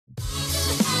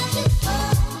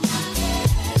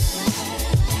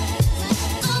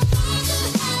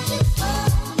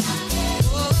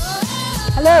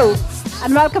Hello,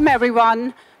 and welcome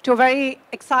everyone to a very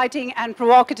exciting and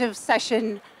provocative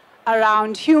session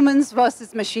around humans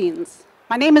versus machines.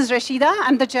 My name is Raushida.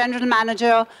 I'm the General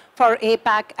Manager for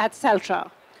APAC at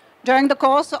Celtra. During the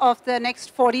course of the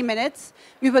next 40 minutes,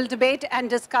 we will debate and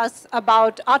discuss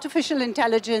about artificial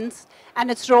intelligence and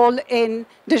its role in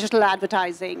digital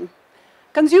advertising.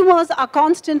 Consumers are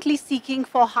constantly seeking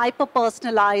for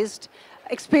hyper-personalized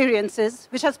experiences,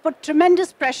 which has put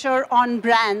tremendous pressure on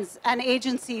brands and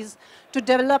agencies to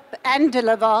develop and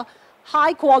deliver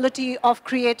high quality of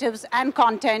creatives and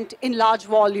content in large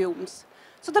volumes.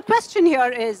 So the question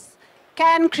here is,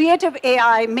 can creative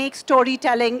AI make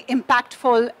storytelling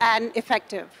impactful and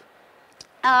effective?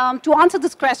 To answer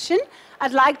this question,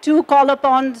 I'd like to call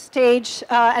upon the stage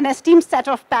an esteemed set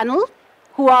of panel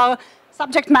who are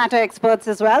subject matter experts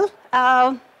as well,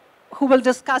 who will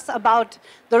discuss about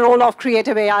the role of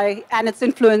creative AI and its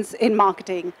influence in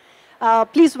marketing.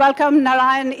 Please welcome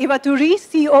Narayan Ivaturi,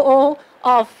 COO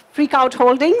of Freakout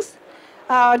Holdings,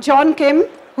 John Kim,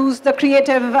 who's the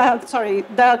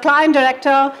the client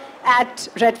director at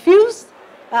Redfuse,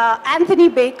 Anthony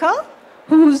Baker,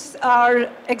 who's our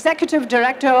executive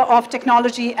director of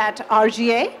technology at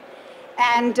RGA,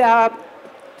 and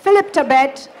Philip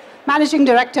Tabet, managing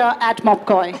director at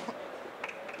Mobkoi.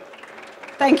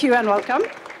 Thank you and welcome.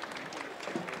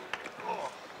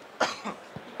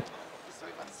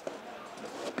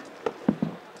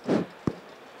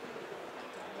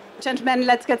 Gentlemen,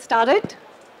 let's get started.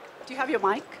 Do you have your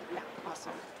mic? Yeah,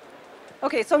 awesome.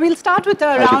 Okay, so we'll start with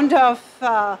a round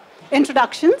of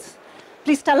introductions.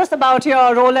 Please tell us about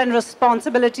your role and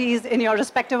responsibilities in your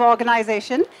respective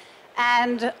organization,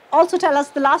 and also tell us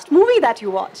the last movie that you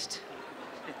watched.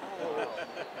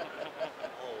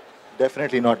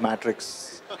 Definitely not Matrix.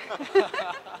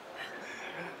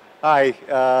 Hi,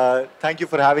 thank you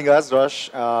for having us,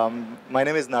 Rosh. My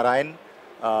name is Narayan.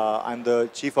 I'm the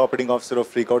Chief Operating Officer of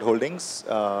Freakout Holdings,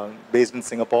 based in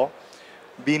Singapore.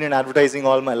 Been in advertising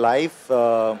all my life,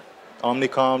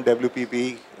 Omnicom,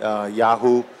 WPP,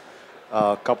 Yahoo,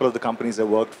 a couple of the companies I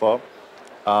worked for.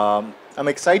 I'm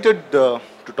excited to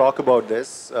talk about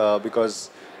this because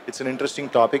it's an interesting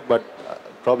topic, but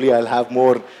probably I'll have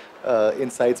more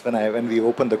insights when we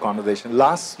open the conversation.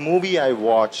 Last movie I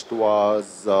watched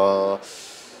was,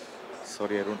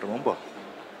 sorry, I don't remember.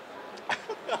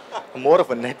 I'm more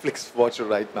of a Netflix watcher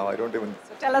right now. I don't even.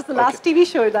 So tell us the last TV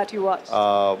show that you watched.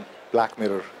 Black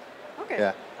Mirror. Okay.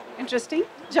 Yeah. Interesting.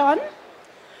 John?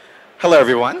 Hello,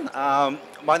 everyone.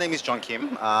 My name is John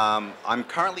Kim. I'm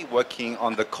currently working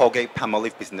on the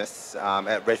Colgate-Palmolive business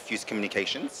at Redfuse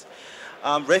Communications.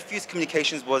 Redfuse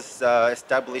Communications was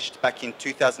established back in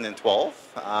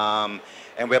 2012,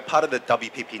 and we're part of the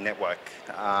WPP network.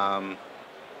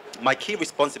 My key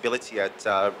responsibility at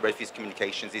Redfuse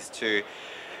Communications is to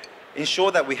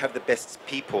ensure that we have the best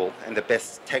people and the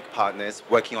best tech partners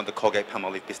working on the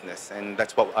Colgate-Palmolive business, and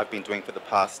that's what I've been doing for the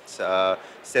past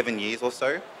 7 years or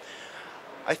so.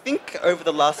 I think over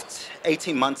the last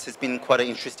 18 months has been quite an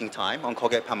interesting time on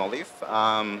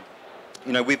Colgate-Palmolive.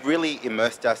 You know, we've really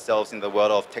immersed ourselves in the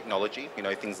world of technology, you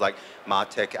know, things like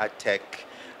MarTech, AdTech,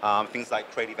 things like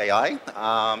creative AI.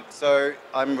 So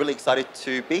I'm really excited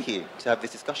to be here to have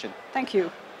this discussion. Thank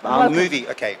you. Movie,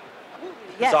 okay.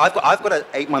 Yes. So I've got an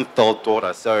 8-month-old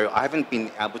daughter, so I haven't been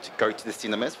able to go to the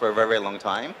cinemas for a very, very long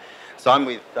time. So I'm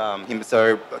with him.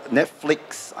 So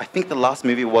Netflix, I think the last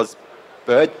movie was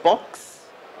Bird Box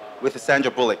with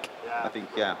Sandra Bullock, I think,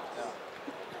 yeah.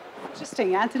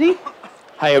 Interesting. Anthony?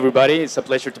 Hi, everybody. It's a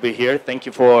pleasure to be here. Thank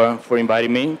you for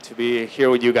inviting me to be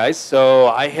here with you guys. So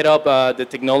I head up the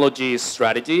technology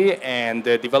strategy and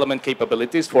the development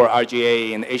capabilities for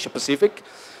RGA in Asia Pacific.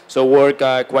 So work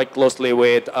quite closely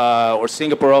with our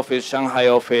Singapore office, Shanghai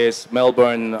office,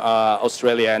 Melbourne,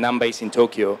 Australia, and I'm based in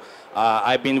Tokyo.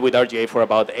 I've been with RGA for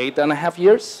about 8.5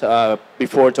 years.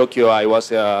 Before Tokyo, I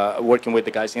was working with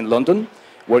the guys in London,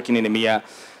 working in EMEA.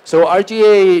 So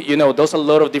RGA, you know, does a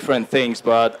lot of different things,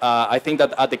 but I think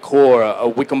that at the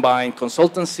core, we combine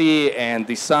consultancy and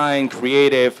design,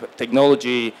 creative,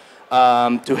 technology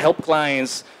to help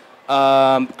clients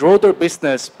grow their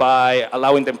business by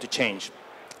allowing them to change.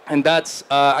 And that's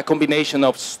a combination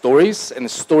of stories and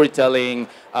storytelling,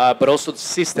 but also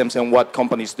systems and what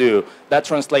companies do. That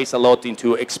translates a lot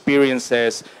into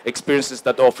experiences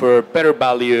that offer better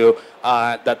value,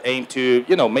 that aim to,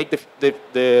 you know, make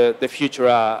the future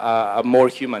a more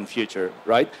human future,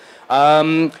 right?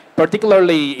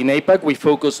 Particularly in APAC, we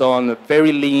focus on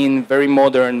very lean, very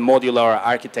modern modular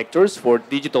architectures for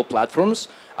digital platforms,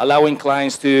 allowing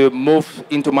clients to move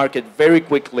into market very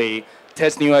quickly,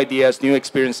 test new ideas, new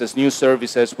experiences, new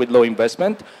services with low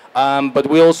investment. But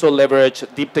we also leverage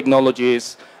deep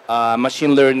technologies,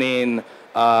 machine learning,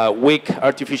 weak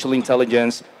artificial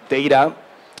intelligence, data,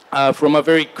 from a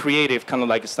very creative kind of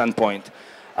like standpoint.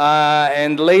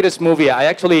 And the latest movie, I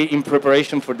actually, in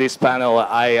preparation for this panel,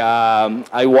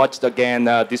 I watched again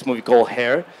this movie called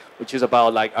Hair, which is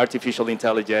about like artificial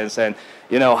intelligence and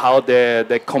how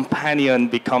the companion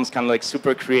becomes kind of like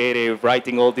super creative,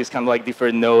 writing all these kind of like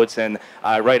different notes and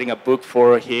writing a book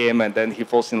for him, and then he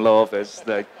falls in love. It's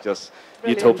like just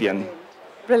utopian.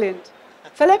 Brilliant.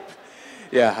 Philip?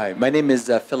 Yeah, hi. My name is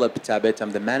Philip Tabet.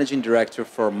 I'm the managing director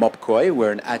for Mobkoi.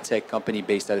 We're an ad tech company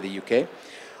based out of the UK.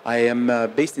 I am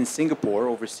based in Singapore,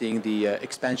 overseeing the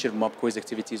expansion of Mobkoi's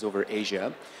activities over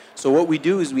Asia. So what we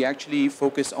do is we actually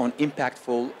focus on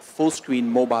impactful, full-screen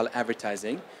mobile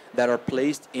advertising that are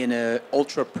placed in an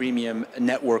ultra-premium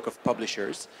network of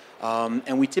publishers.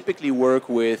 And we typically work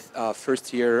with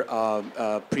first-tier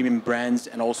premium brands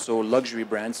and also luxury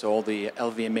brands, so all the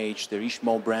LVMH, the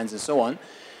Richemont brands, and so on.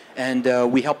 And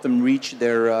we help them reach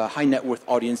their high-net-worth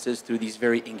audiences through these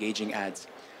very engaging ads.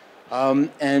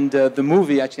 The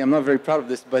movie, actually, I'm not very proud of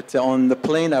this, but on the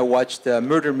plane I watched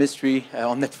Murder Mystery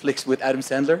on Netflix with Adam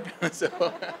Sandler. So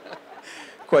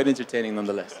quite entertaining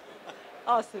nonetheless.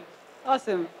 Awesome.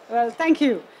 Awesome. Well, thank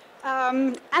you.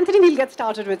 Anthony, we'll get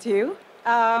started with you.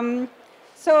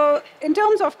 So in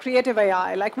terms of creative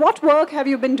AI, like what work have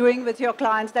you been doing with your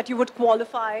clients that you would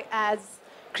qualify as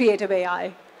creative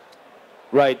AI?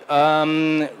 Right.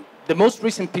 The most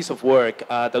recent piece of work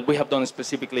that we have done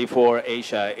specifically for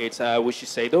Asia, it's with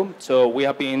Shiseido. So we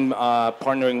have been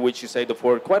partnering with Shiseido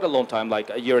for quite a long time, like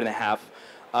a year and a half.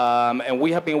 And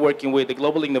we have been working with the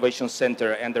Global Innovation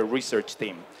Center and their research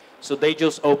team. So they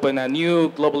just opened a new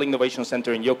Global Innovation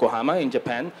Center in Yokohama, in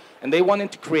Japan. And they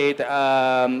wanted to create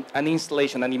an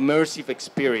installation, an immersive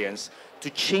experience to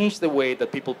change the way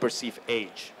that people perceive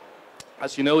age.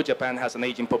 As you know, Japan has an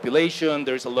aging population.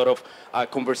 There's a lot of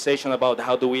conversation about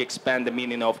how do we expand the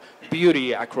meaning of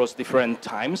beauty across different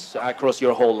times, across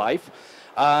your whole life.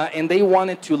 And they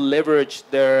wanted to leverage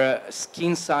their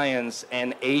skin science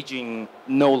and aging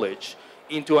knowledge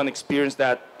into an experience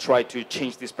that tried to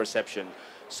change this perception.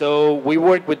 So we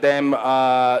worked with them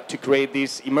to create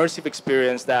this immersive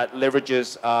experience that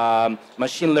leverages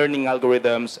machine learning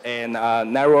algorithms and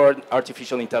narrow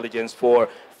artificial intelligence for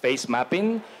face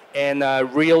mapping and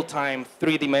real-time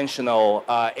three-dimensional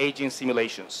aging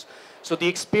simulations. So the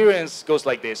experience goes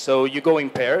like this. So you go in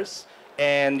pairs,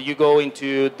 and you go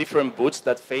into different booths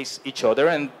that face each other,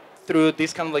 and through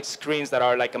these kind of like screens that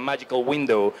are like a magical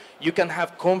window, you can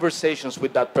have conversations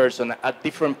with that person at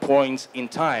different points in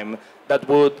time that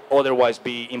would otherwise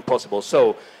be impossible.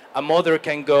 So a mother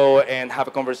can go and have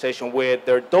a conversation with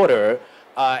their daughter,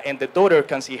 and the daughter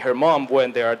can see her mom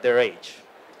when they are their age.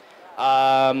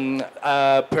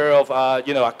 A pair of,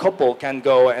 a couple can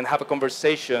go and have a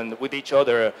conversation with each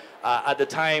other at the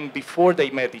time before they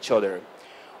met each other.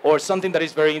 Or something that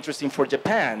is very interesting for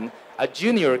Japan, a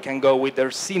junior can go with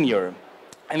their senior.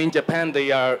 And in Japan,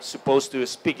 they are supposed to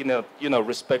speak in a,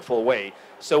 respectful way.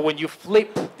 So when you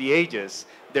flip the ages,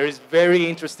 there is very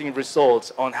interesting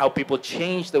results on how people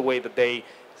change the way that they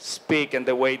speak and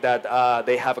the way that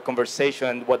they have a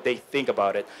conversation, what they think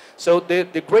about it. So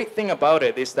the great thing about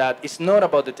it is that it's not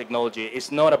about the technology,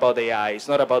 it's not about AI, it's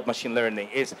not about machine learning.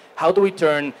 It's how do we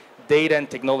turn data and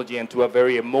technology into a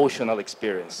very emotional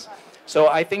experience. So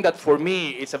I think that for me,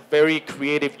 it's a very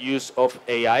creative use of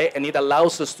AI, and it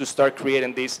allows us to start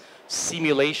creating these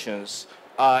simulations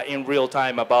in real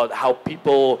time about how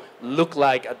people look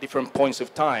like at different points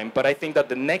of time. But I think that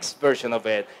the next version of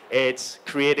it, it's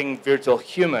creating virtual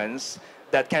humans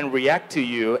that can react to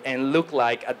you and look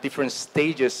like at different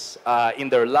stages in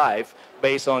their life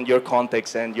based on your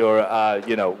context and your,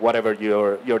 whatever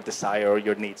your desire or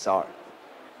your needs are.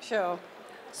 Sure.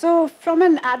 So from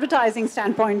an advertising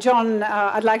standpoint, John,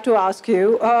 I'd like to ask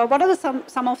you, what are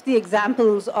some of the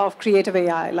examples of creative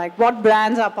AI? Like what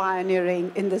brands are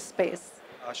pioneering in this space?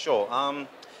 Sure.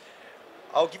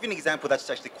 I'll give you an example that's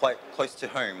actually quite close to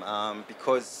home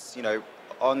because,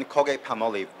 on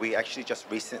Colgate-Palmolive, we actually just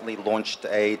recently launched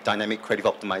a dynamic creative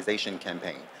optimization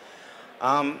campaign.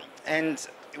 And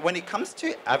when it comes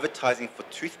to advertising for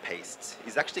toothpaste,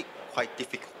 it's actually quite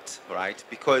difficult, right?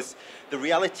 Because the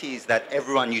reality is that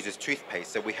everyone uses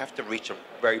toothpaste, so we have to reach a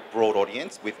very broad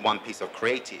audience with one piece of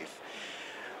creative.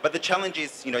 But the challenge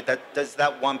is, does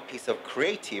that one piece of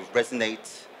creative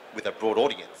resonate with a broad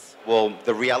audience? Well,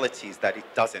 the reality is that it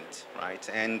doesn't, right?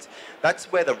 And that's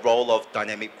where the role of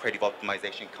dynamic creative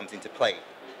optimization comes into play.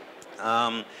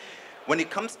 When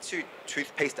it comes to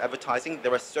toothpaste advertising,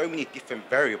 there are so many different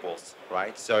variables,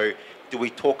 right? So do we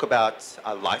talk about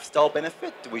a lifestyle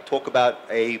benefit? Do we talk about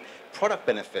a product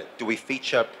benefit? Do we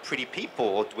feature pretty people,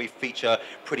 or do we feature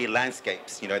pretty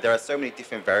landscapes? You know, there are so many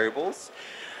different variables.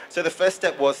 So the first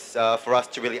step was for us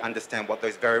to really understand what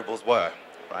those variables were,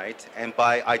 right? And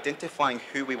by identifying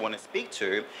who we want to speak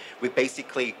to, we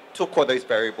basically took all those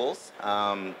variables,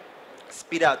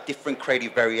 spit out different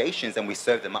creative variations, and we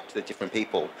serve them up to the different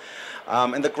people.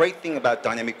 And the great thing about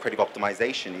dynamic creative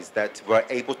optimization is that we're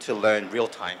able to learn real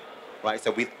time, right?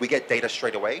 So we get data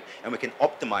straight away, and we can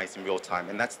optimize in real time,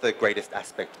 and that's the greatest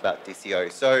aspect about DCO.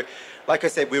 So, like I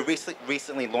said, we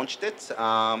recently launched it.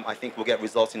 I think we'll get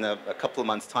results in a couple of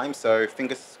months' time, so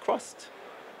fingers crossed.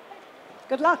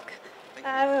 Good luck.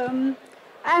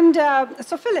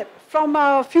 So Philip, from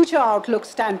a future outlook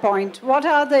standpoint, what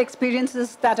are the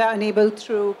experiences that are enabled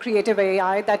through creative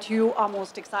AI that you are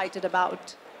most excited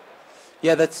about?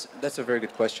 Yeah, that's a very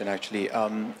good question, actually.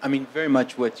 I mean, very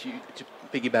much what you, to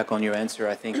piggyback on your answer,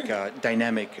 I think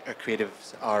dynamic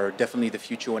creatives are definitely the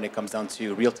future when it comes down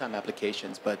to real-time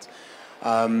applications. But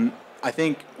I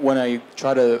think when I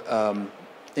try to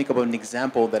think about an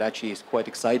example that actually is quite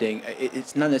exciting,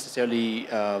 it's not necessarily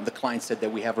the client set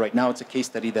that we have right now. It's a case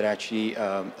study that I actually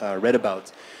read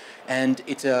about. And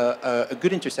it's a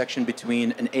good intersection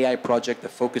between an AI project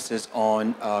that focuses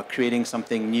on creating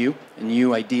something new, a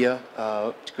new idea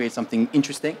to create something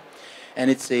interesting. And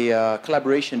it's a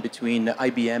collaboration between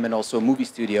IBM and also a movie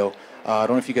studio. I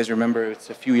don't know if you guys remember, it's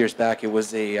a few years back, it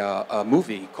was a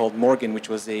movie called Morgan, which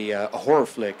was a horror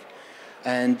flick.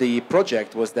 And the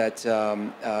project was that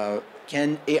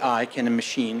can a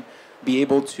machine be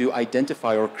able to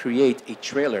identify or create a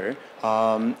trailer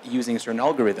using a certain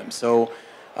algorithm? So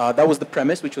that was the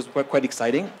premise, which was quite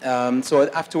exciting. So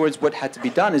afterwards, what had to be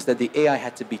done is that the AI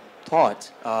had to be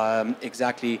taught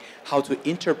exactly how to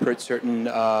interpret certain,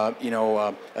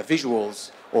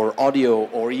 visuals or audio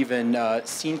or even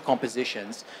scene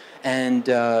compositions, and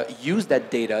use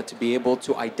that data to be able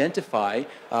to identify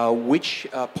which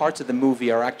parts of the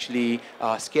movie are actually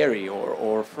scary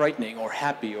or frightening or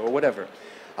happy or whatever.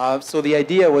 So the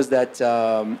idea was that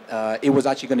it was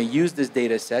actually going to use this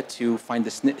data set to find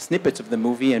the snippets of the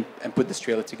movie and put this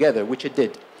trailer together, which it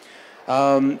did.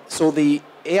 So the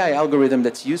AI algorithm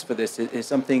that's used for this is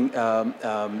something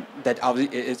that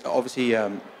is obviously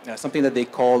something that they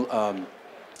call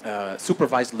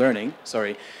supervised learning,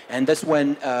 and that's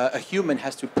when a human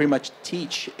has to pretty much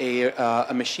teach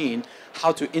a machine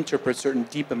how to interpret certain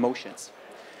deep emotions.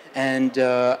 And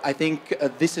I think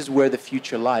this is where the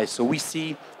future lies. So we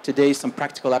see today some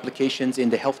practical applications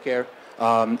in the healthcare,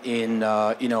 in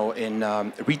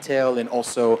retail, and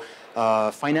also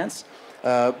finance.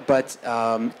 But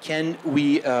can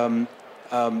we?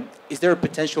 Is there a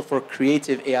potential for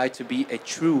creative AI to be a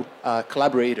true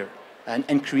collaborator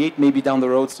and create maybe down the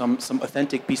road some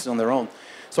authentic pieces on their own?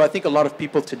 So I think a lot of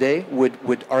people today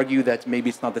would argue that maybe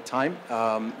it's not the time,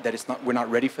 that we're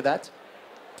not ready for that.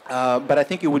 But I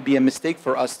think it would be a mistake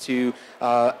for us to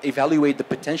evaluate the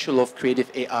potential of creative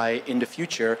AI in the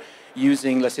future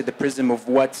using, let's say, the prism of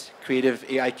what creative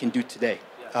AI can do today.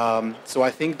 So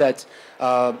I think that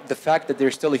the fact that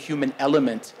there's still a human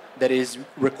element that is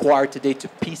required today to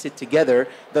piece it together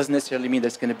doesn't necessarily mean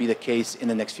that's going to be the case in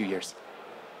the next few years.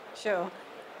 Sure.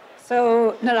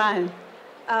 So Narayan,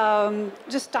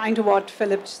 just tying to what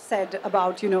Philip said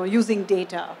about using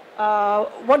data.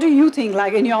 What do you think,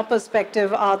 like in your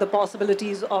perspective, are the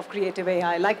possibilities of creative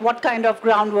AI? Like what kind of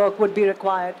groundwork would be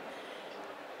required?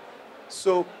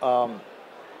 So,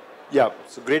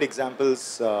 so great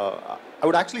examples. I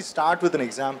would actually start with an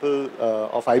example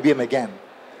of IBM again.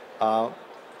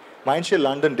 Mindshare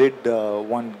London did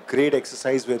one great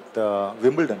exercise with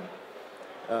Wimbledon.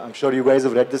 I'm sure you guys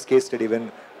have read this case study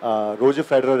when Roger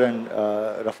Federer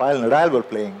and Rafael Nadal were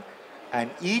playing. And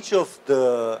each of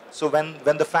so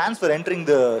when the fans were entering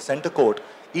the center court,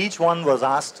 each one was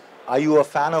asked, are you a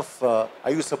fan of,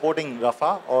 are you supporting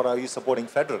Rafa or are you supporting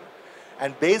Federer?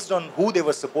 And based on who they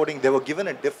were supporting, they were given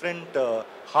a different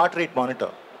heart rate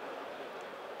monitor.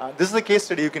 This is a case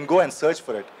study, you can go and search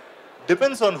for it.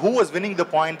 Depends on who was winning the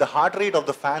point, the heart rate of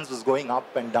the fans was going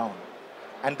up and down.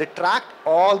 And they tracked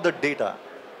all the data.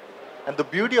 And the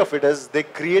beauty of it is they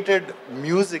created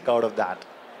music out of that.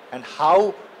 And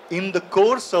how in the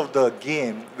course of the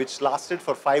game, which lasted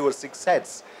for 5 or 6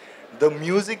 sets, the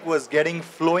music was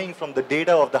flowing from the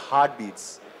data of the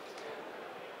heartbeats.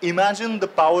 Imagine the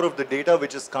power of the data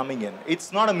which is coming in.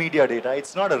 It's not a media data,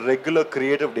 it's not a regular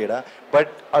creative data, but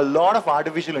a lot of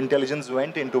artificial intelligence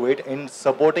went into it in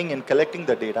supporting and collecting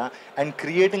the data and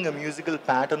creating a musical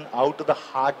pattern out of the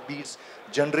heartbeats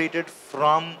generated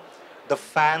from the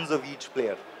fans of each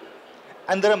player.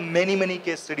 And there are many, many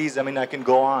case studies. I mean, I can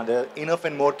go on. There are enough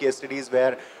and more case studies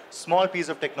where small piece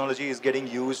of technology is getting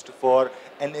used for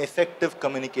an effective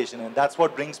communication. And that's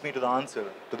what brings me to the answer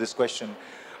to this question.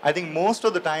 I think most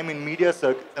of the time in media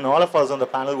circles, and all of us on the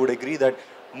panel would agree that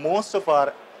most of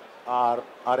our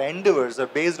endeavors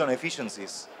are based on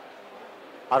efficiencies.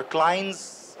 Our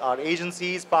clients, our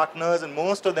agencies, partners, and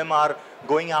most of them are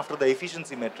going after the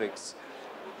efficiency metrics.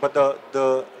 But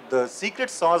the secret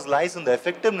sauce lies in the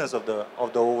effectiveness of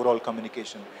the overall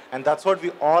communication. And that's what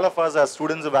all of us as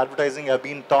students of advertising have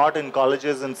been taught in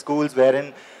colleges and schools,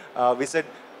 wherein we said,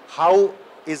 how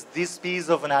is this piece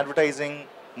of an advertising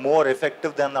more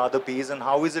effective than the other piece, and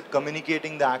how is it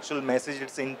communicating the actual message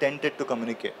it's intended to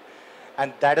communicate?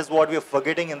 And that is what we are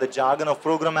forgetting in the jargon of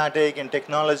programmatic and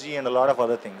technology and a lot of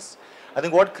other things. I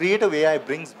think what creative AI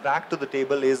brings back to the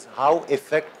table is how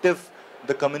effective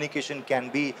the communication can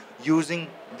be using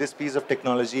this piece of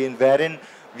technology, and wherein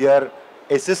we are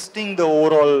assisting the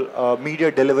overall media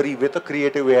delivery with a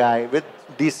creative AI, with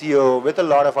DCO, with a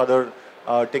lot of other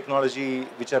technology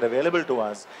which are available to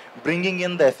us, bringing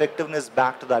in the effectiveness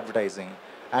back to the advertising.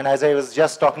 And as I was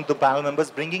just talking to panel members,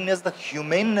 bringing in the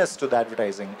humaneness to the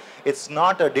advertising. It's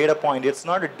not a data point, it's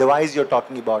not a device you're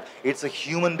talking about, it's a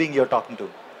human being you're talking to.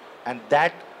 And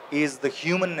that is the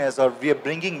humanness, or we are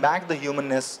bringing back the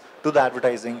humanness to the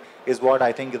advertising, is what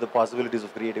I think are the possibilities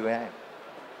of creative AI.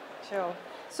 Sure.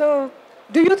 So,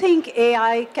 do you think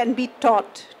AI can be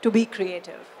taught to be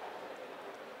creative?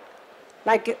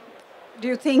 Like, do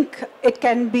you think it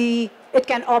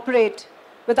can operate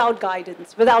without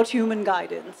guidance, without human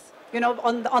guidance, you know,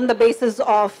 on the basis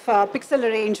of pixel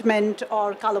arrangement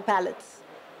or color palettes?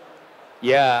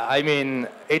 Yeah, I mean,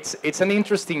 it's an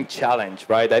interesting challenge,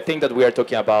 right? I think that we are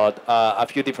talking about a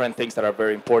few different things that are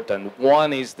very important.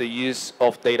 One is the use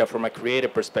of data from a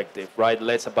creative perspective, right?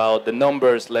 Less about the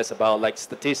numbers, less about like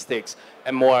statistics,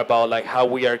 and more about like how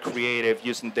we are creative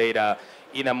using data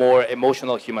in a more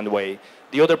emotional human way.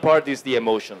 The other part is the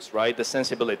emotions, right? The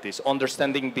sensibilities,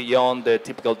 understanding beyond the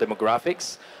typical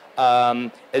demographics,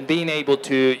 and being able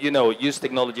to, you know, use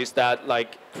technologies that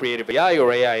like creative AI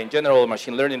or AI in general,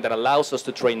 machine learning, that allows us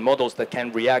to train models that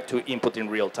can react to input in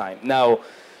real time. Now,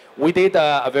 we did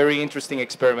a very interesting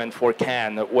experiment for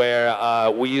Cannes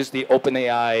where we used the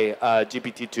OpenAI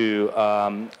GPT-2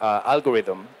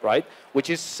 algorithm, right? Which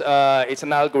is, it's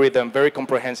an algorithm, very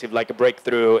comprehensive, like a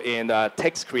breakthrough in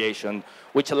text creation,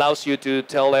 which allows you to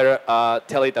tell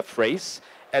it a phrase,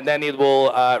 and then it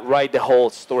will write the whole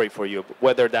story for you,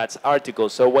 whether that's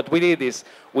articles. So what we did is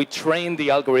we trained the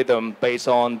algorithm based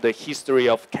on the history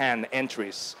of Cannes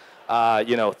entries,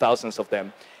 you know, thousands of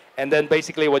them. And then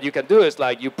basically what you can do is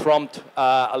like you prompt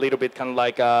a little bit kind of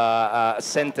like a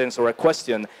sentence or a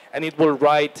question, and it will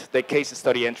write the case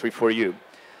study entry for you.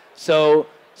 So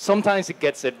sometimes it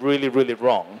gets it really, really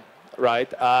wrong,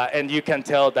 right? And you can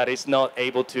tell that it's not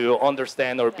able to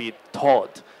understand or be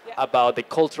taught about the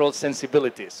cultural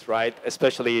sensibilities, right?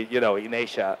 Especially, you know, in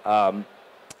Asia.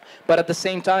 But at the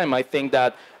same time, I think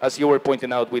that, as you were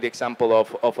pointing out with the example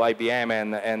of IBM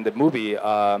and the movie,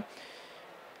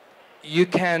 you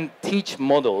can teach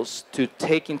models to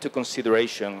take into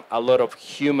consideration a lot of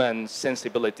human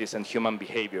sensibilities and human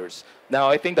behaviors. Now,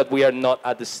 I think that we are not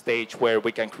at the stage where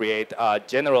we can create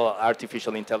general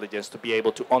artificial intelligence to be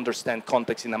able to understand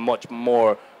context in a much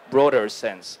more broader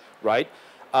sense, right?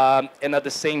 And at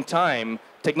the same time,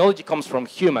 technology comes from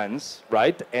humans,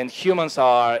 right? And humans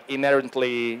are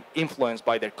inherently influenced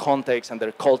by their context and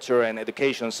their culture and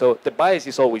education. So the bias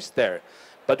is always there.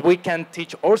 But we can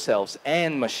teach ourselves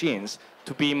and machines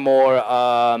to be more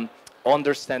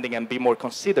understanding and be more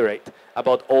considerate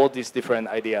about all these different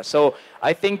ideas. So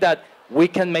I think that we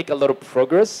can make a lot of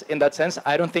progress in that sense.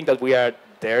 I don't think that we are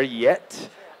there yet.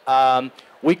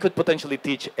 We could potentially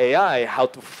teach AI how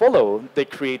to follow the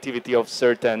creativity of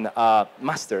certain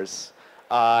masters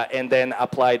and then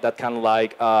apply that kind of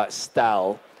like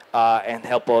style and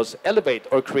help us elevate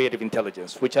our creative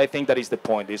intelligence, which I think that is the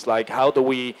point. It's like, how do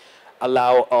we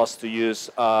allow us to use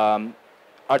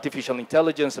artificial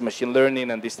intelligence and machine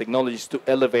learning and these technologies to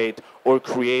elevate our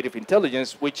creative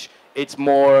intelligence, which it's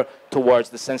more towards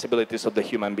the sensibilities of the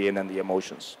human being and the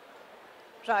emotions.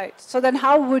 Right. So then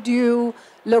how would you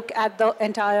look at the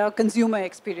entire consumer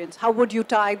experience? How would you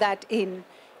tie that in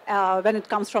when it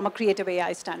comes from a creative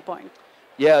AI standpoint?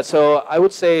 Yeah, so I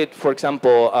would say, for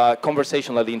example,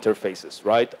 conversational interfaces,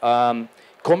 right?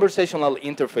 Conversational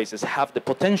interfaces have the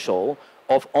potential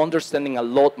of understanding a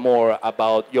lot more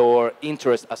about your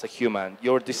interest as a human,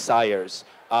 your desires,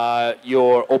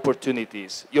 your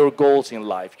opportunities, your goals in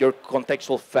life, your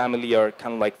contextual familiar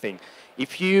kind of like thing.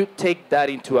 If you take that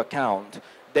into account,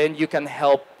 then you can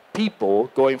help people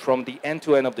going from the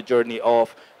end-to-end of the journey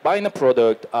of buying a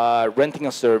product, renting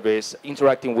a service,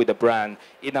 interacting with a brand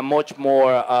in a much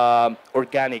more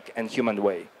organic and human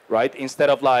way, right? Instead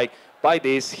of like, buy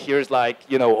this, here's like,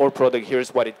 you know, our product,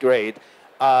 here's what it's great.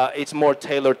 It's more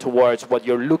tailored towards what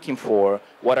you're looking for,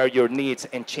 what are your needs,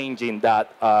 and changing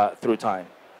that through time.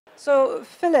 So,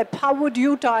 Philip, how would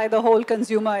you tie the whole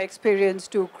consumer experience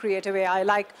to creative AI?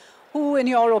 Like, who, in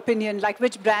your opinion, like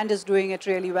which brand is doing it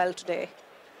really well today?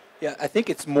 Yeah, I think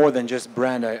it's more than just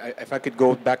brand. If I could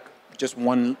go back just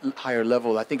one higher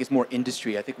level, I think it's more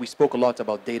industry. I think we spoke a lot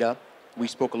about data. We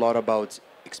spoke a lot about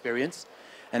experience.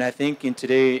 And I think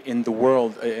in the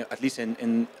world, at least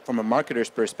from a marketer's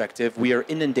perspective, we are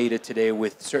inundated today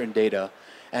with certain data.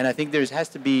 And I think there has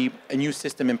to be a new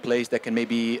system in place that can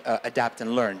maybe adapt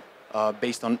and learn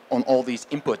based on all these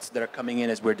inputs that are coming in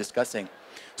as we're discussing.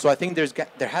 So I think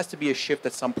there has to be a shift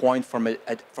at some point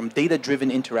from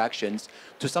data-driven interactions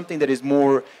to something that is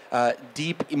more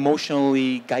deep,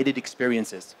 emotionally guided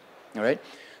experiences. All right.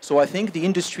 So I think the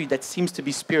industry that seems to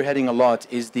be spearheading a lot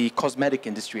is the cosmetic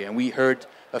industry, and we heard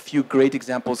a few great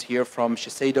examples here from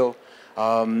Shiseido,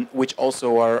 which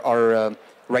also are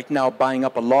right now buying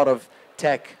up a lot of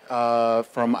tech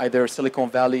from either Silicon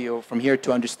Valley or from here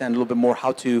to understand a little bit more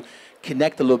how to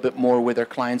connect a little bit more with their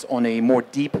clients on a more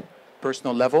deep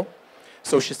personal level.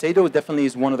 So Shiseido definitely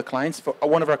is one of the clients.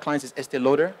 One of our clients is Estée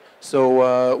Lauder.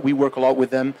 So we work a lot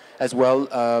with them as well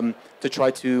to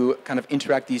try to kind of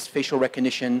interact these facial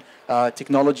recognition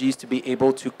technologies to be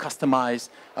able to customize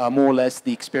more or less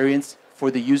the experience for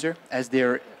the user as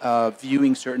they're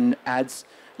viewing certain ads,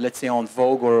 let's say on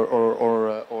Vogue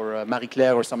or Marie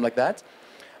Claire or something like that.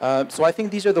 So I think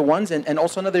these are the ones. And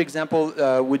also another example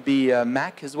would be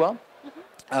MAC as well.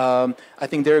 I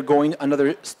think they're going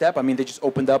another step. I mean, they just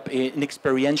opened up an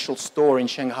experiential store in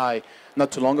Shanghai not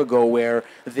too long ago where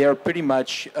they're pretty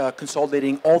much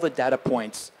consolidating all the data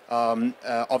points,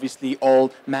 obviously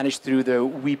all managed through the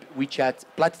WeChat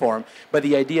platform. But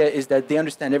the idea is that they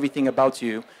understand everything about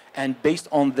you, and based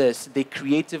on this, they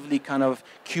creatively kind of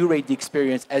curate the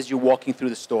experience as you're walking through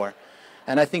the store.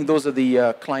 And I think those are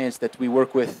the clients that we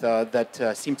work with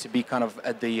that seem to be kind of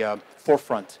at the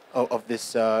forefront of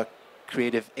this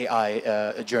creative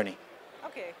AI journey.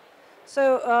 Okay.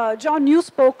 So, John, you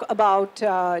spoke about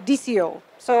DCO.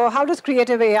 So how does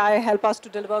creative AI help us to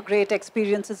deliver great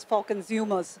experiences for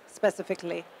consumers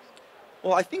specifically?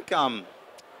 Well, I think,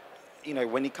 you know,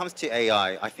 when it comes to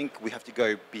AI, I think we have to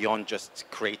go beyond just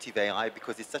creative AI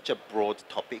because it's such a broad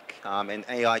topic, and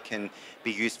AI can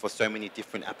be used for so many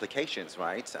different applications,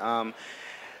 right?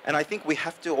 And I think we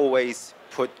have to always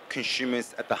put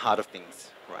consumers at the heart of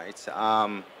things, right?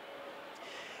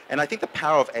 And I think the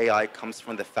power of AI comes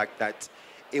from the fact that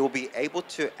it will be able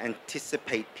to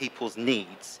anticipate people's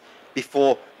needs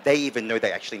before they even know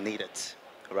they actually need it,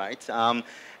 right?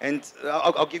 And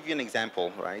I'll give you an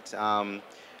example, right?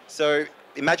 So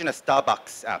imagine a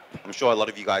Starbucks app. I'm sure a lot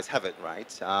of you guys have it,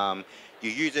 right? You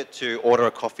use it to order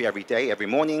a coffee every day, every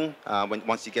morning.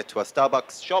 Once you get to a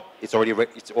Starbucks shop, it's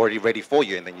already ready for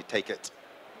you, and then you take it.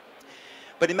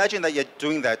 But imagine that you're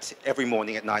doing that every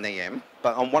morning at 9 a.m.,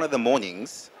 but on one of the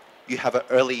mornings, you have an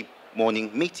early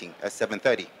morning meeting at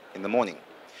 7:30 in the morning.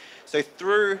 So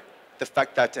through the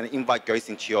fact that an invite goes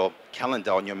into your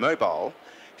calendar on your mobile,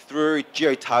 through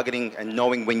geo-targeting and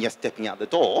knowing when you're stepping out the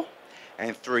door,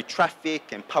 and through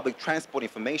traffic and public transport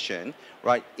information,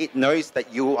 right, it knows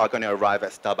that you are going to arrive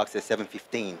at Starbucks at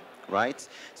 7:15, right?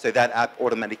 So that app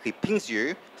automatically pings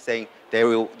you saying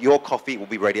your coffee will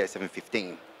be ready at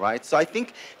 7:15, right? So I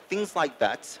think things like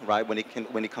that, right, when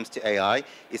it comes to AI,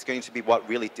 is going to be what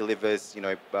really delivers, you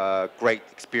know, great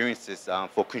experiences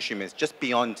for consumers, just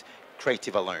beyond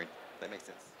creative alone. That makes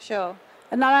sense. Sure.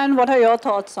 And Narayan, what are your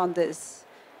thoughts on this?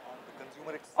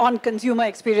 On consumer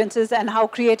experiences and how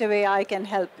creative AI can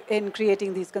help in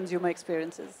creating these consumer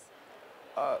experiences?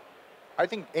 I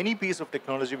think any piece of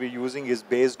technology we're using is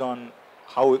based on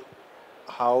how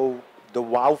the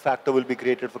wow factor will be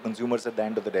created for consumers at the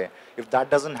end of the day. If that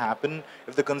doesn't happen,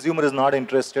 if the consumer is not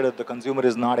interested, if the consumer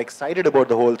is not excited about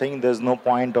the whole thing, there's no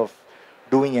point of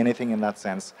doing anything in that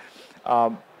sense.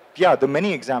 Yeah, there are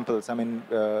many examples. I mean,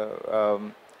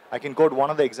 I can quote one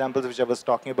of the examples which I was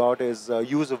talking about is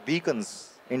use of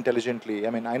beacons intelligently. I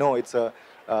mean, I know it's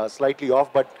slightly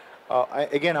off, but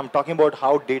again, I'm talking about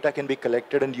how data can be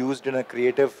collected and used in a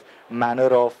creative manner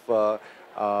of,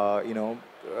 you know,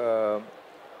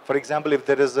 for example, if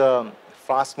there is a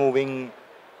fast-moving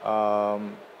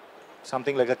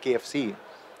something like a KFC,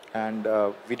 and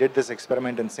we did this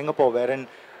experiment in Singapore, wherein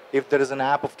if there is an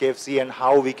app of KFC and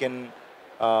how we can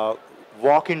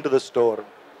walk into the store,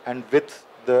 and with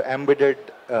the embedded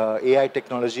AI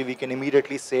technology, we can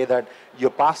immediately say that your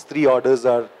past 3 orders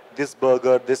are this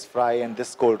burger, this fry, and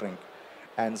this cold drink.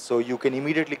 And so you can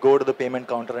immediately go to the payment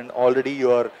counter and already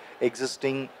your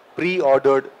existing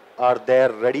pre-ordered are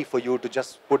there ready for you to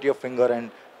just put your finger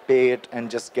and pay it and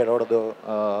just get out of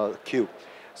the queue.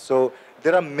 So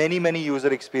there are many, many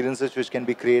user experiences which can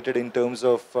be created in terms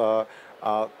of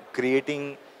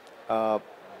creating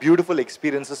beautiful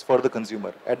experiences for the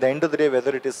consumer. At the end of the day,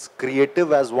 whether it is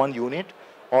creative as one unit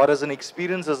or as an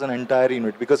experience as an entire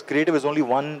unit, because creative is only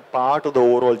one part of the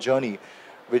overall journey,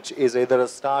 which is either a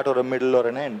start or a middle or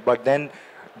an end. But then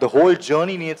the whole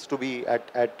journey needs to be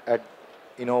at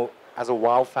you know, as a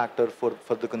wow factor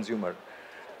for the consumer.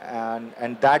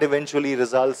 And that eventually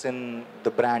results in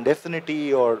the brand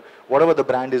affinity or whatever the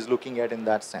brand is looking at in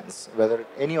that sense. Whether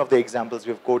any of the examples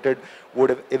we've quoted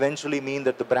would eventually mean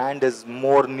that the brand is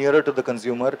more nearer to the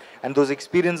consumer, and those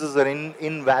experiences are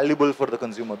invaluable for the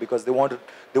consumer because they want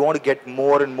to get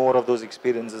more and more of those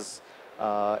experiences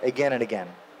again and again.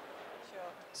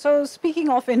 So speaking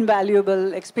of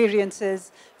invaluable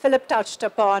experiences, Philip touched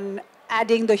upon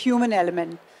adding the human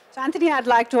element. So Anthony, I'd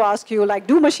like to ask you, like,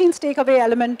 do machines take away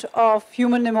element of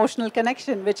human emotional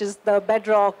connection, which is the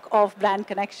bedrock of brand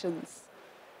connections?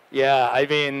 Yeah, I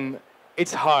mean,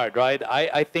 it's hard, right?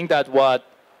 I think that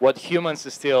what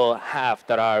humans still have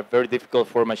that are very difficult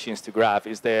for machines to grab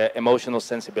is the emotional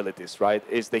sensibilities, right?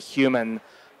 Is the human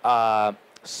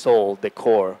soul, the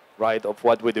core, right, of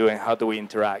what we do and how do we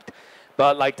interact.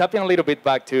 But like tapping a little bit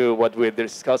back to what we're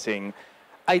discussing,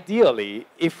 ideally,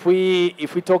 if we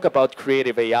talk about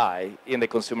creative AI in the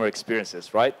consumer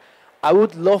experiences, right, I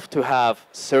would love to have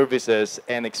services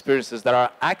and experiences that are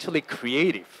actually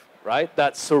creative, right,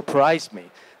 that surprise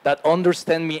me, that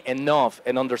understand me enough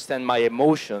and understand my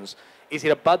emotions. Is it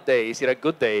a bad day? Is it a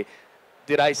good day?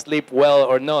 Did I sleep well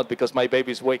or not because my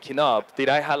baby's waking up? Did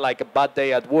I have like a bad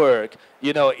day at work?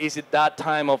 You know, is it that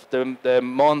time of the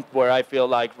month where I feel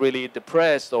like really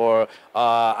depressed or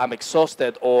I'm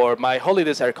exhausted or my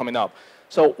holidays are coming up?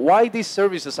 So why these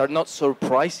services are not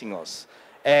surprising us?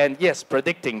 And yes,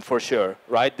 predicting for sure,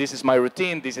 right? This is my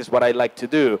routine, this is what I like to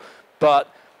do.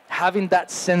 But having that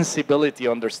sensibility,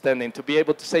 understanding to be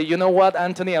able to say, you know what,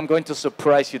 Anthony, I'm going to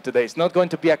surprise you today. It's not going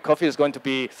to be a coffee, it's going to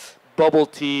be bubble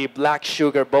tea, black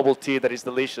sugar bubble tea that is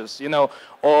delicious, you know,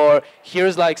 or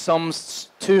here's like some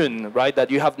tune, right,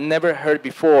 that you have never heard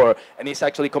before, and it's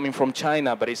actually coming from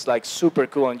China, but it's like super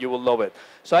cool and you will love it.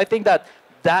 So I think that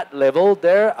that level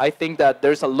there, I think that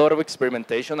there's a lot of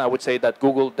experimentation. I would say that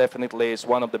Google definitely is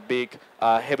one of the big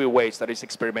heavyweights that is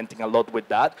experimenting a lot with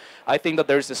that. I think that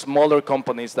there's smaller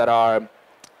companies that are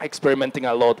experimenting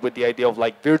a lot with the idea of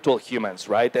like virtual humans,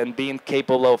 right? And being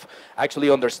capable of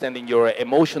actually understanding your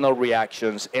emotional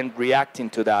reactions and reacting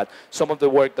to that. Some of the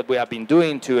work that we have been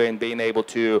doing too and being able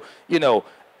to, you know,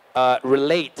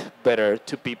 relate better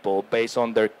to people based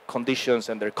on their conditions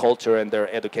and their culture and their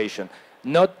education.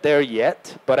 Not there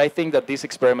yet, but I think that these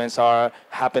experiments are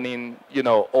happening, you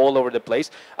know, all over the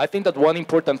place. I think that one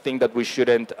important thing that we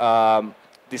shouldn't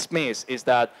dismiss is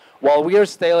that while we are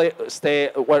still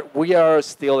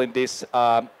in this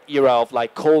era of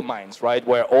like coal mines, right,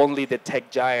 where only the tech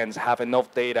giants have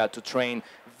enough data to train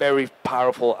very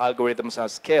powerful algorithms at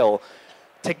scale,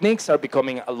 techniques are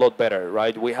becoming a lot better,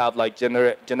 right? We have like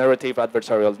generative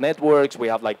adversarial networks. We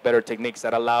have like better techniques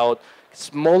that allow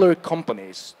smaller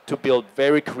companies to build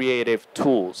very creative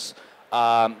tools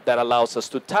that allows us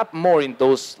to tap more in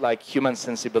those like human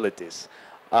sensibilities.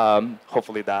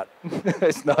 Hopefully that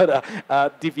is not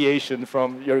a deviation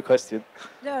from your question.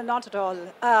 No, not at all.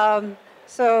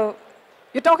 So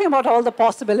you're talking about all the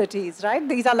possibilities, right?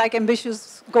 These are like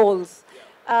ambitious goals.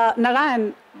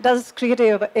 Narayan, does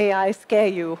creative AI scare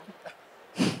you?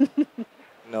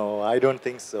 No, I don't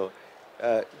think so.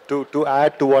 To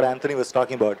add to what Anthony was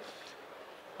talking about,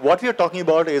 what we are talking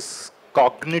about is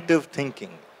cognitive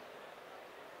thinking.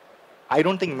 I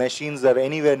don't think machines are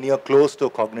anywhere near close to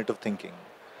cognitive thinking.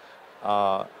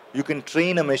 You can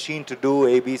train a machine to do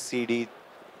A, B, C, D,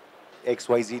 X,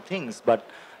 Y, Z things, but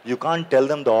you can't tell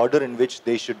them the order in which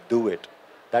they should do it.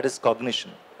 That is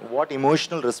cognition. What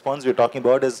emotional response we're talking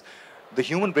about is the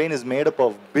human brain is made up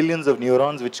of billions of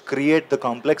neurons which create the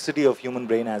complexity of human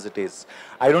brain as it is.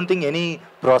 I don't think any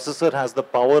processor has the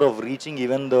power of reaching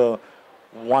even the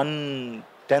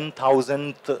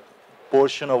 1/10,000th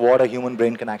portion of what a human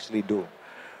brain can actually do.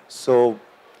 So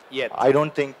Yet. I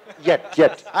don't think,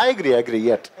 yet. I agree,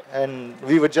 yet. And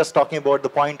we were just talking about the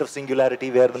point of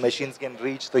singularity where the machines can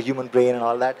reach the human brain and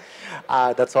all that.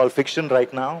 That's all fiction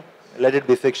right now. let it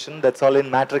be fiction. That's all in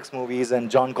Matrix movies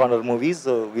and John Connor movies,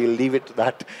 so we'll leave it to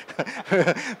that.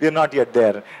 We're not yet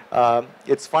there.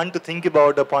 It's fun to think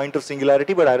about a point of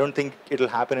singularity, but I don't think it'll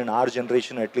happen in our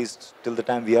generation, at least till the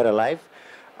time we are alive.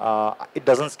 It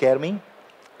doesn't scare me.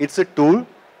 It's a tool.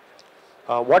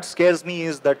 What scares me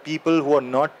is that people who are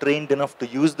not trained enough to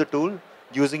use the tool,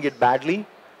 using it badly,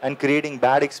 and creating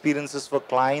bad experiences for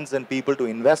clients and people to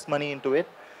invest money into it,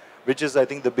 which is, I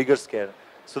think, the bigger scare.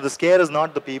 So the scare is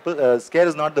not the people, scare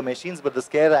is not the machines, but the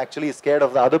scare actually is scared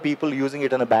of the other people using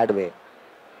it in a bad way.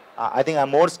 I think I'm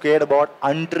more scared about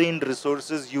untrained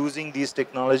resources using these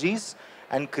technologies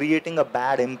and creating a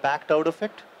bad impact out of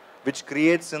it, which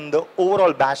creates in the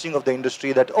overall bashing of the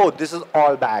industry that, oh, this is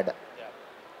all bad,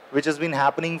 which has been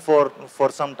happening for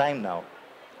some time now.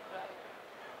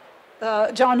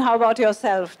 John, how about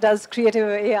yourself? Does creative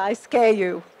AI scare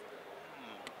you?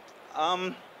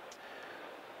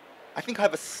 I think I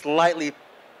have a slightly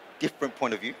different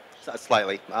point of view.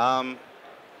 Slightly.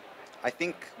 I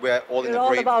think we're all in We're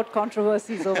all about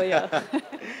controversies over here.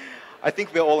 I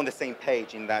think we're all on the same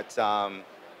page in that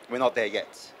we're not there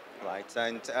yet, right?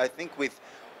 And I think with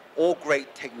all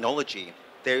great technology,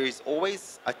 there is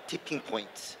always a tipping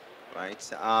point,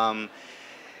 right?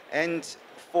 And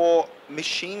for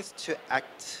machines to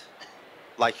act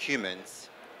like humans,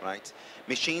 right?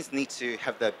 Machines need to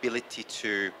have the ability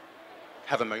to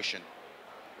have emotion,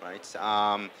 right?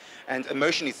 And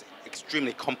emotion is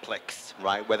extremely complex,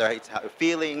 right? Whether it's how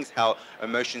feelings, how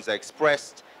emotions are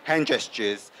expressed, hand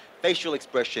gestures, facial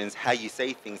expressions, how you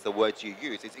say things, the words you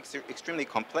use. It's extremely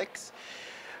complex.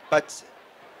 But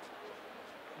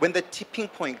when the tipping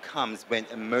point comes when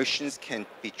emotions can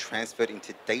be transferred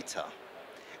into data,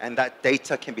 and that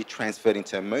data can be transferred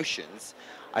into emotions,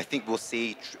 I think we'll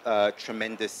see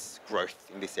tremendous growth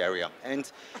in this area. And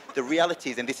the reality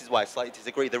is, and this is why I slightly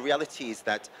disagree, the reality is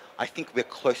that I think we're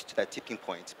close to that tipping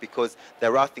point because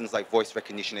there are things like voice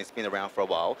recognition, it's been around for a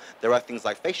while. There are things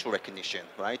like facial recognition,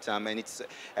 right? And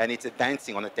it's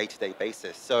advancing on a day-to-day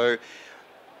basis. So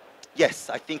yes,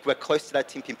 I think we're close to that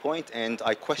tipping point, and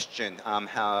I question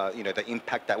how, the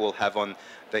impact that will have on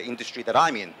the industry that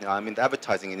I'm in. I'm in the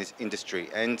advertising industry.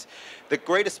 And the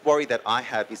greatest worry that I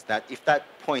have is that if that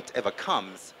point ever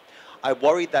comes, I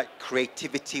worry that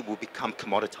creativity will become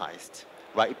commoditized,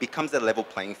 right? It becomes a level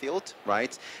playing field,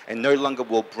 right? And no longer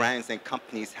will brands and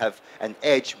companies have an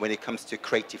edge when it comes to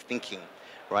creative thinking,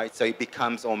 right? So it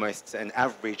becomes almost an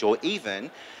average or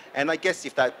even. And I guess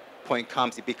if that point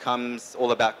comes, it becomes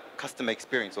all about customer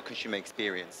experience or consumer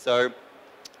experience. So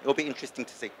it'll be interesting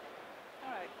to see.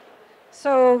 All right.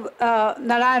 So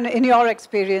Narayan, in your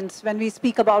experience, when we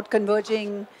speak about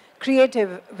converging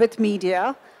creative with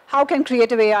media, how can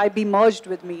creative AI be merged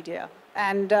with media?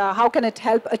 And how can it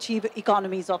help achieve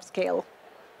economies of scale?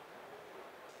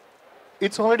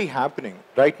 It's already happening.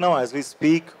 Right now, as we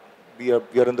speak, we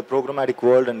are in the programmatic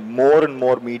world, and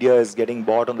more media is getting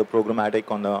bought on the programmatic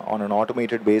on an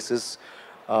automated basis,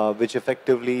 which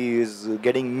effectively is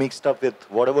getting mixed up with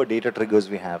whatever data triggers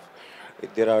we have.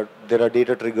 There are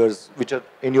data triggers which are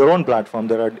in your own platform.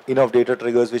 There are enough data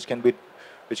triggers which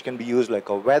can be used like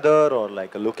a weather or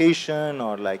like a location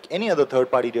or like any other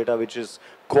third-party data which is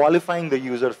qualifying the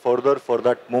user further for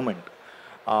that moment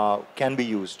can be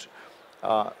used.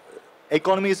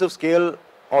 Economies of scale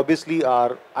obviously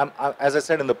are, as I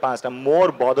said in the past, I'm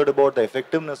more bothered about the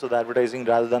effectiveness of the advertising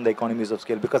rather than the economies of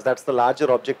scale, because that's the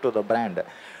larger object of the brand.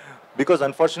 Because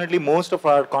unfortunately, most of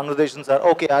our conversations are,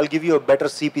 okay, I'll give you a better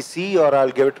CPC or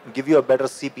I'll give you a better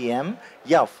CPM.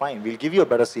 Yeah, fine, we'll give you a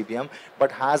better CPM,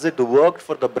 but has it worked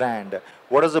for the brand?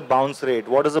 What is the bounce rate?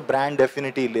 What is the brand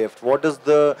affinity lift? What is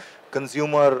the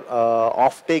consumer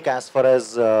offtake as far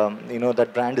as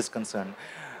that brand is concerned?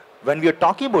 When we are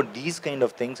talking about these kind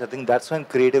of things, I think that's when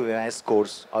creative AI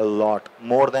scores a lot,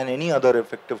 more than any other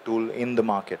effective tool in the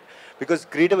market. Because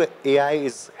creative AI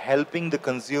is helping the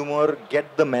consumer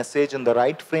get the message in the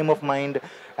right frame of mind,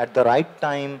 at the right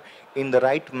time, in the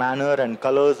right manner, and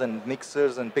colors and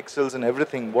mixers and pixels and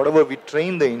everything, whatever we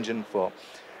train the engine for.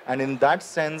 And in that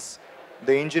sense,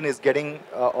 the engine is getting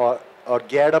or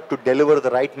geared up to deliver the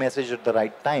right message at the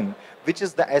right time, which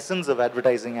is the essence of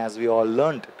advertising as we all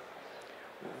learned it.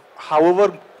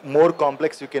 However more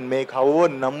complex you can make, however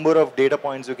number of data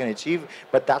points you can achieve,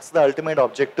 but that's the ultimate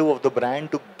objective of the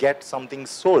brand, to get something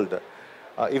sold.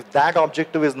 If that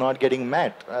objective is not getting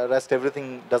met, rest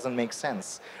everything doesn't make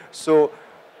sense. So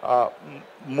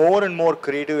more and more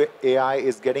creative AI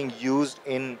is getting used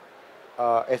in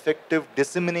effective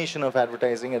dissemination of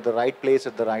advertising at the right place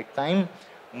at the right time.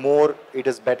 More it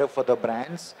is better for the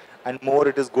brands, and more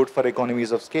it is good for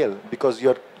economies of scale, because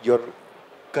your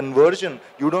conversion,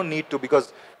 you don't need to,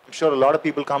 because I'm sure a lot of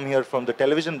people come here from the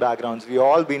television backgrounds. We've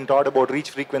all been taught about reach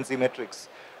frequency metrics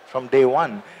from day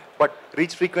one. But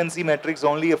reach frequency metrics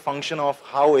only a function of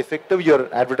how effective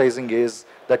your advertising is,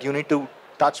 that you need to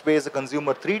touch base a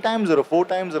consumer 3 times or 4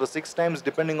 times or 6 times,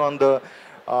 depending on the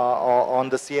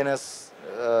CNS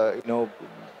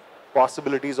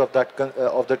possibilities of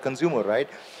that consumer, right?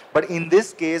 But in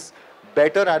this case,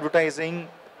 better advertising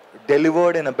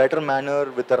delivered in a better manner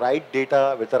with the right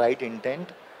data, with the right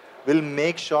intent, will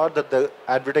make sure that the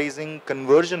advertising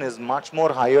conversion is much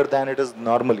more higher than it is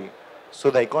normally.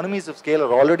 So the economies of scale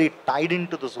are already tied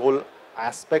into this whole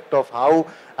aspect of how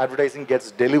advertising gets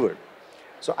delivered.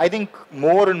 So I think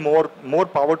more and more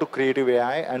power to creative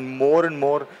AI, and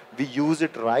more we use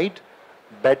it right,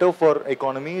 better for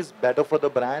economies, better for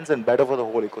the brands, and better for the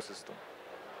whole ecosystem.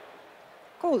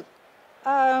 Cool.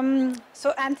 So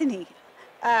Anthony,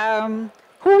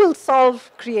 who will solve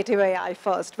creative AI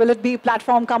first? Will it be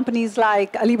platform companies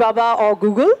like Alibaba or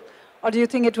Google? Or do you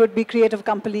think it would be creative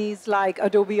companies like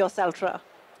Adobe or Celtra?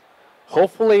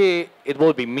 Hopefully it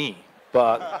will be me,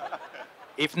 but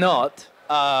if not,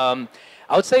 I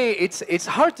would say it's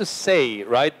hard to say,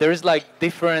 right? There's like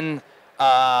different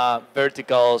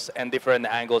verticals and different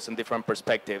angles and different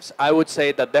perspectives. I would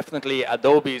say that definitely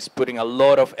Adobe is putting a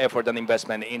lot of effort and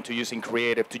investment into using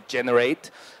creative to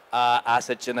generate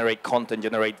assets, generate content,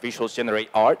 generate visuals, generate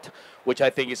art, which I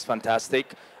think is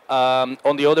fantastic.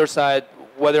 On the other side,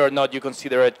 whether or not you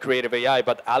consider it creative AI,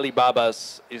 but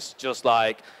Alibaba's is just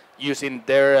like using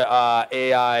their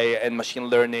AI and machine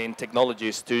learning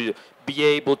technologies to be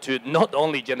able to not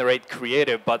only generate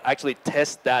creative, but actually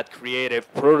test that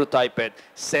creative, prototype it,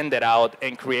 send it out,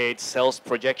 and create sales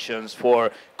projections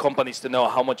for companies to know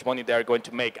how much money they're going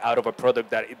to make out of a product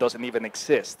that it doesn't even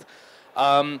exist.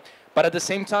 But at the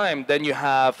same time, then you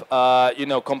have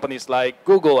companies like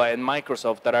Google and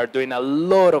Microsoft that are doing a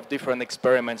lot of different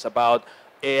experiments about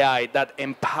AI that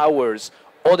empowers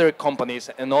other companies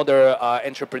and other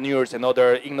entrepreneurs and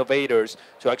other innovators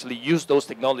to actually use those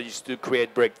technologies to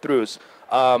create breakthroughs.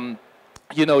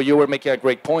 You were making a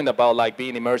great point about like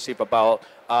being immersive, about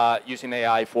using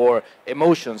AI for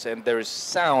emotions, and there's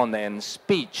sound and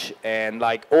speech and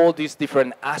like all these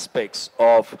different aspects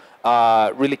of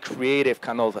really creative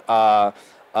kind of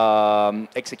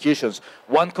executions.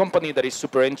 One company that is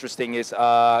super interesting is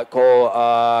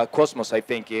called Cosmos, I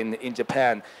think, in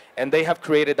Japan, and they have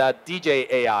created a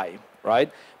DJ AI, right?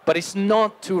 But it's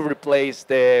not to replace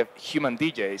the human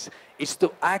DJs, it's to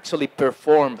actually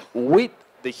perform with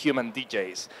the human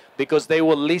DJs, because they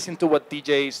will listen to what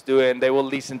DJ is doing, they will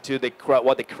listen to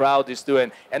what the crowd is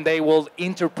doing, and they will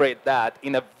interpret that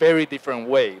in a very different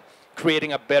way,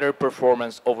 creating a better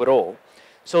performance overall.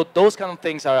 So those kind of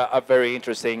things are very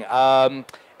interesting.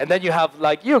 And then you have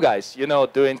like you guys,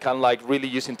 doing kind of like really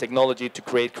using technology to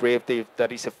create creative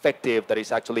that is effective, that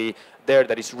is actually there,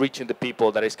 that is reaching the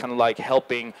people, that is kind of like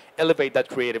helping elevate that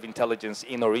creative intelligence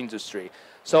in our industry.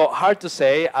 So hard to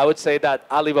say. I would say that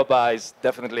Alibaba is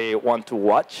definitely one to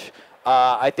watch.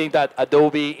 I think that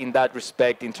Adobe, in that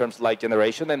respect, in terms of like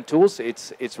generation and tools,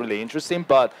 it's really interesting.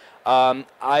 But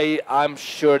I'm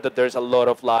sure that there's a lot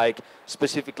of like,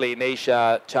 specifically in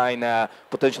Asia, China,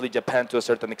 potentially Japan to a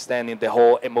certain extent, in the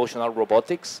whole emotional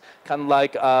robotics kind of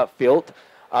like field,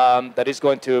 that is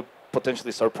going to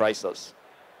potentially surprise us.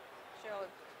 Sure.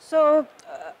 So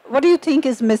what do you think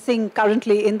is missing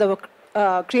currently in the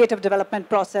creative development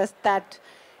process that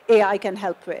AI can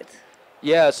help with?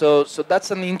 Yeah, so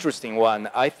that's an interesting one.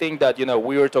 I think that,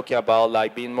 we were talking about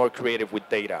like being more creative with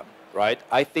data, right?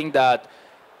 I think that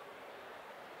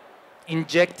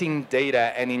injecting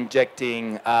data and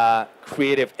injecting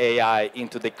creative AI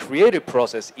into the creative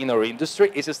process in our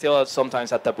industry is still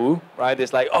sometimes a taboo, right?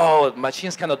 It's like, oh,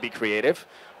 machines cannot be creative,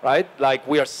 right? Like,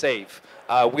 we are safe,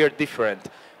 we are different.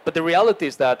 But the reality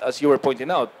is that, as you were pointing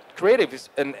out, creative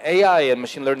and AI and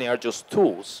machine learning are just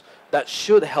tools that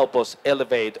should help us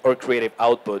elevate our creative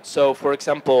output. So, for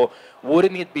example,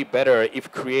 wouldn't it be better if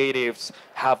creatives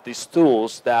have these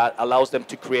tools that allows them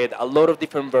to create a lot of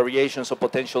different variations of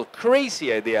potential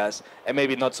crazy ideas, and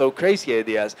maybe not so crazy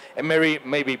ideas, and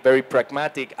maybe very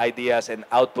pragmatic ideas and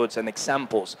outputs and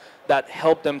examples that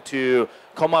help them to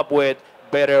come up with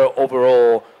better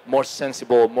overall, more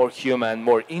sensible, more human,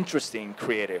 more interesting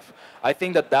creative? I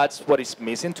think that that's what is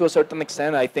missing to a certain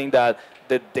extent. I think that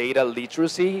the data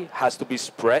literacy has to be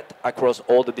spread across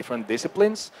all the different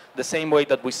disciplines. The same way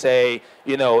that we say,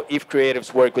 if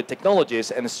creatives work with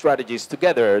technologies and strategies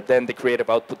together, then the creative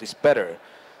output is better.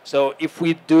 So if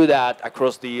we do that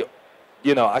across the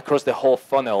whole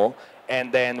funnel,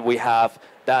 and then we have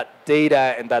that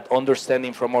data and that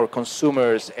understanding from our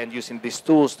consumers and using these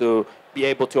tools to be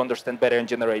able to understand better and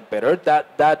generate better,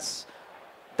 that's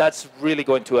really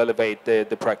going to elevate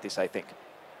the practice, I think.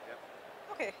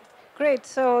 Okay, great.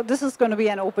 So this is going to be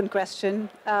an open question.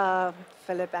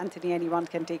 Philip, Anthony, anyone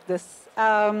can take this.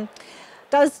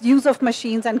 Does use of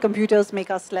machines and computers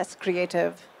make us less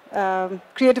creative?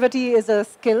 Creativity is a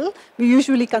skill we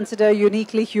usually consider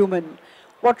uniquely human.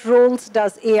 What roles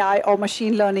does AI or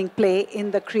machine learning play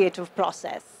in the creative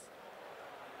process?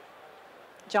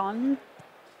 John?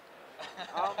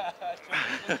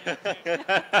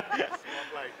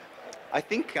 I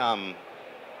think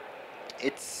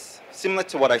it's similar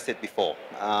to what I said before.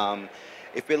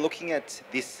 If we're looking at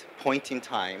this point in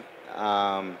time,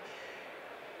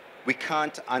 we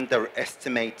can't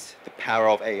underestimate the power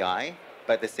of AI,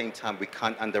 but at the same time, we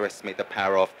can't underestimate the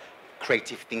power of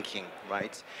creative thinking,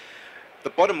 right? The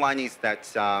bottom line is that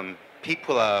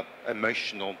people are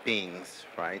emotional beings,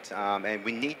 right? And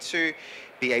we need to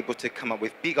be able to come up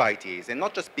with big ideas, and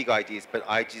not just big ideas, but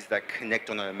ideas that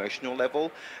connect on an emotional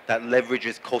level, that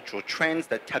leverages cultural trends,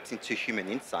 that taps into human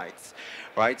insights,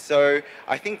 right? So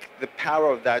I think the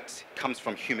power of that comes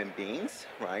from human beings,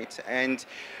 right? And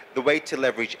the way to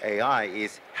leverage AI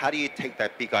is, how do you take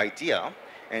that big idea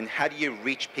and how do you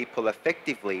reach people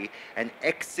effectively and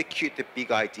execute the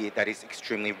big idea that is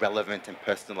extremely relevant and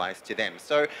personalized to them?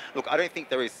 So look, I don't think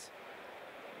there is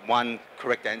one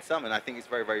correct answer, and I think it's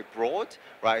very, very broad,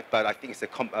 right? But I think it's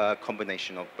a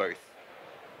combination of both.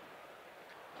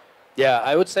 Yeah,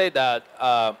 I would say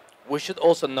that we should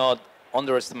also not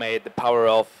underestimate the power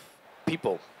of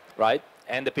people, right?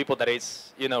 And the people that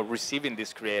is, receiving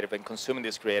this creative and consuming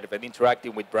this creative and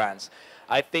interacting with brands.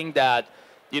 I think that,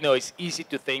 it's easy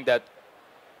to think that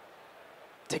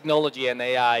technology and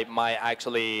AI might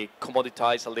actually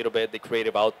commoditize a little bit the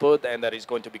creative output and that it's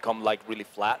going to become like really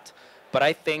flat. But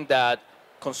I think that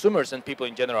consumers and people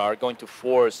in general are going to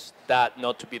force that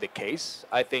not to be the case.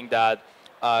 I think that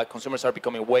consumers are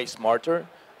becoming way smarter.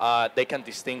 They can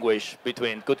distinguish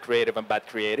between good creative and bad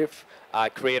creative.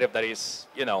 Creative that is,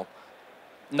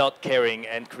 not caring,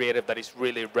 and creative that is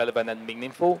really relevant and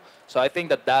meaningful. So I think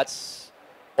that that's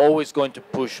always going to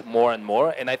push more and more.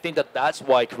 And I think that that's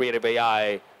why creative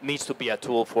AI needs to be a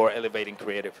tool for elevating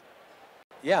creative.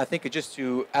 Yeah, I think just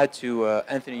to add to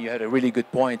Anthony, you had a really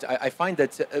good point. I find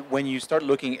that when you start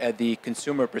looking at the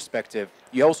consumer perspective,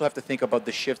 you also have to think about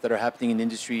the shifts that are happening in the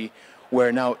industry,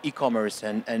 where now e-commerce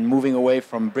and moving away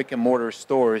from brick and mortar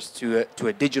stores to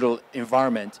a digital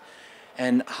environment.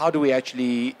 And how do we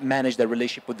actually manage that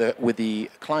relationship with the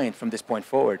client from this point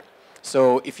forward?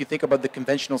 So if you think about the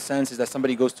conventional sense, is that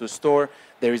somebody goes to a store,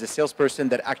 there is a salesperson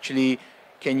that actually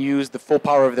can use the full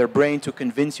power of their brain to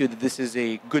convince you that this is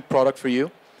a good product for you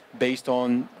based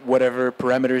on whatever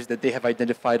parameters that they have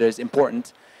identified as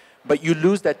important. But you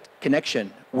lose that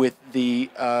connection with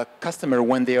the customer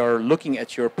when they are looking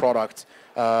at your product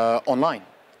online.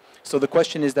 So the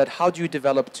question is that how do you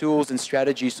develop tools and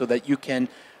strategies so that you can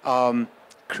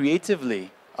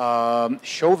creatively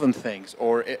show them things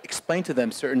or explain to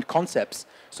them certain concepts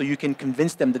so you can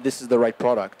convince them that this is the right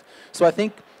product. So I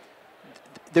think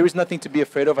there is nothing to be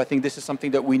afraid of. I think this is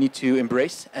something that we need to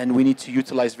embrace and we need to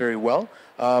utilize very well.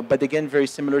 But again, very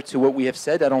similar to what we have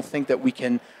said, I don't think that we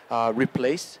can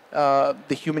replace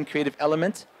the human creative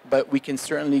element, but we can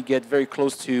certainly get very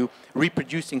close to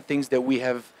reproducing things that we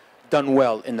have done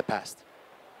well in the past.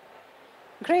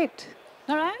 Great.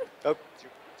 Narayan? Oh,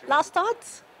 Last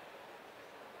thoughts?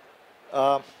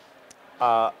 I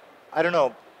don't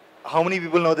know how many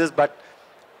people know this, but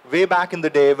way back in the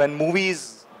day when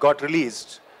movies got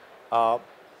released,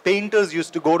 painters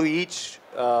used to go to each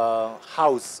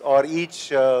house or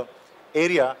each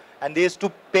area and they used to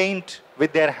paint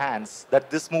with their hands that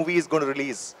this movie is going to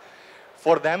release.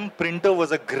 For them, printer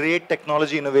was a great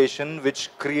technology innovation which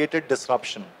created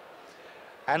disruption.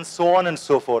 And so on and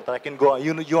so forth. I can go,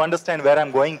 you understand where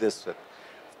I'm going this with.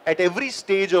 At every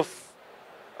stage of,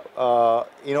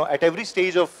 at every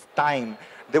stage of time,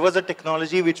 there was a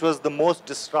technology which was the most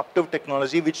disruptive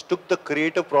technology which took the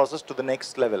creative process to the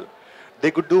next level. They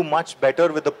could do much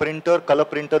better with the printer, color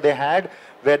printer they had,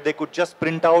 where they could just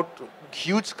print out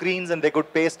huge screens and they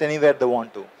could paste anywhere they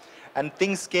want to. And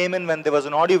things came in when there was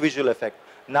an audio-visual effect.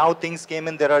 Now things came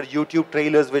in, there are YouTube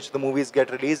trailers which the movies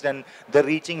get released and they're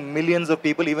reaching millions of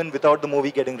people even without the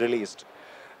movie getting released.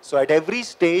 So at every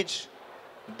stage,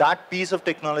 that piece of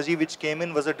technology which came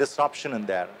in was a disruption in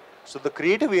there. So the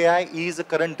creative AI is a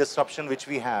current disruption which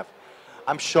we have.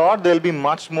 I'm sure there'll be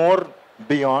much more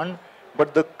beyond,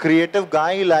 but the creative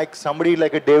guy, like somebody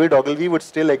like a David Ogilvy, would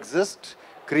still exist,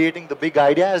 creating the big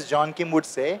idea, as John Kim would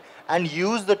say, and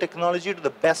use the technology to the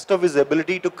best of his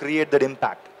ability to create that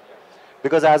impact.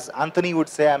 Because as Anthony would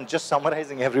say, I'm just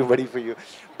summarizing everybody for you.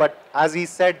 But as he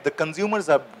said, the consumers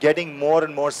are getting more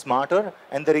and more smarter,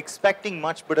 and they're expecting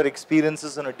much better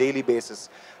experiences on a daily basis.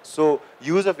 So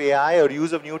use of AI or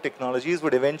use of new technologies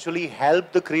would eventually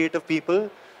help the creative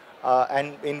people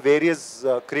and in various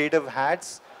creative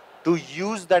hats to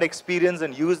use that experience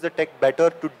and use the tech better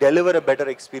to deliver a better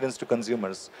experience to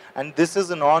consumers. And this is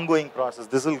an ongoing process.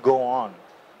 This will go on.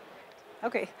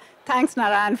 Okay. Thanks,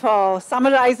 Narayan, for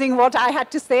summarizing what I had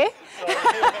to say.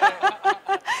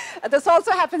 This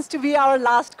also happens to be our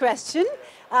last question.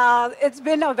 It's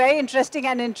been a very interesting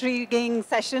and intriguing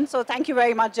session, so thank you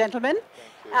very much, gentlemen.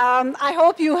 I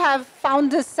hope you have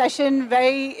found this session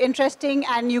very interesting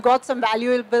and you got some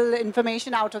valuable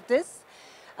information out of this.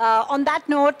 On that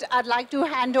note, I'd like to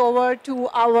hand over to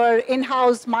our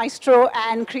in-house maestro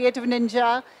and creative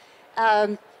ninja,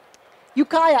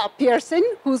 Ukiah Pearson,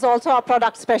 who's also our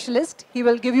product specialist. He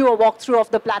will give you a walkthrough of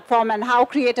the platform and how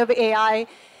creative AI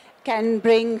can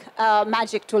bring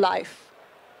magic to life.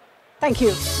 Thank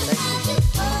you.